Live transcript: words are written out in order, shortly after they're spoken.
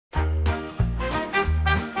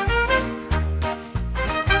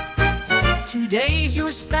Today's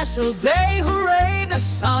your special day, hooray! The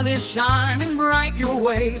sun is shining bright your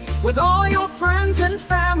way. With all your friends and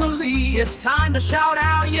family, it's time to shout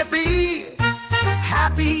out yippee!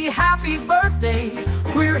 Happy, happy birthday!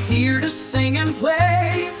 We're here to sing and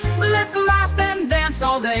play. Let's laugh and dance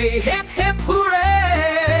all day. Hip, hip,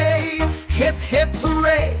 hooray! Hip, hip,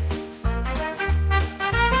 hooray!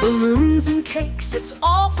 Balloons and cakes, it's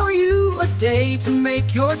all for you. A day to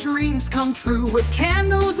make your dreams come true. With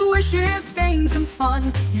candles, wishes, games, and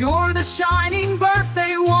fun, you're the shining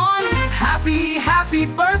birthday one. Happy, happy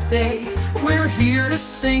birthday! We're here to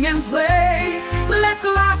sing and play. Let's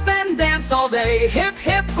laugh and dance all day. Hip,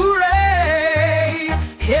 hip, hooray!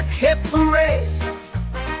 Hip, hip, hooray!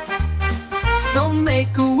 So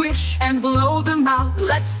make a wish and blow them out.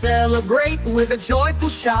 Let's celebrate with a joyful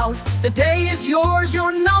shout. The day is yours,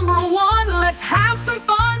 you're number one. Let's have some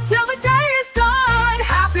fun till the day is done.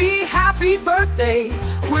 Happy, happy birthday!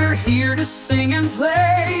 We're here to sing and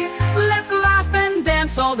play. Let's laugh and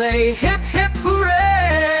dance all day. Hip, hip,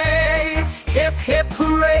 hooray! Hip, hip,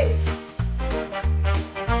 hooray!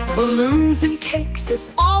 Balloons and cakes,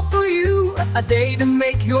 it's all for you. A day to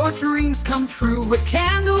make your dreams come true. With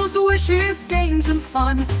candles, wishes, games, and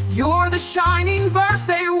fun, you're the shining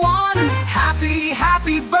birthday one. Happy,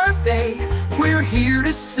 happy birthday! We're here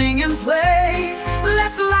to sing and play.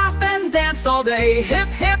 Let's laugh and dance all day. Hip,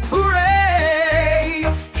 hip,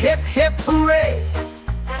 hooray! Hip, hip, hooray!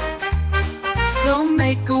 So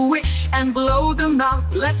make a wish and blow them out.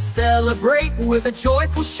 Let's celebrate with a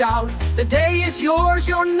joyful shout. The day is yours,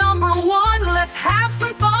 you're number one. Let's have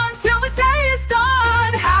some fun till the day is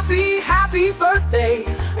done. Happy, happy birthday!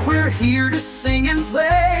 We're here to sing and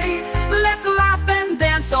play. Let's laugh and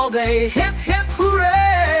dance all day. Hip, hip,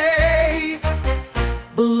 hooray!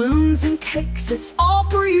 Balloons and cakes, it's all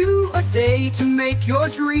for you. A day to make your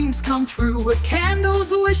dreams come true. With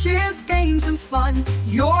candles, wishes, games, and fun,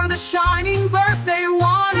 you're the shining birthday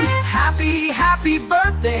one. Happy, happy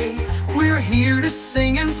birthday! We're here to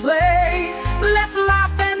sing and play. Let's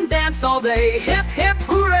laugh and dance all day. Hip, hip,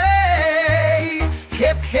 hooray!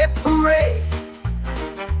 Hip, hip, hooray!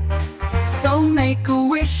 So make a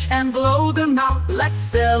wish and blow them out. Let's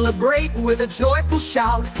celebrate with a joyful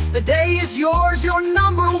shout. The day is yours, you're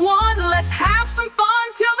number one. Let's have some fun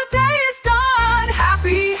till the day is done.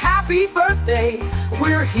 Happy, happy birthday!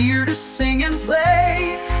 We're here to sing and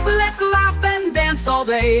play. Let's laugh and dance all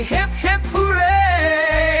day. Hip, hip,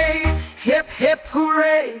 hooray! Hip, hip,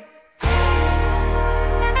 hooray!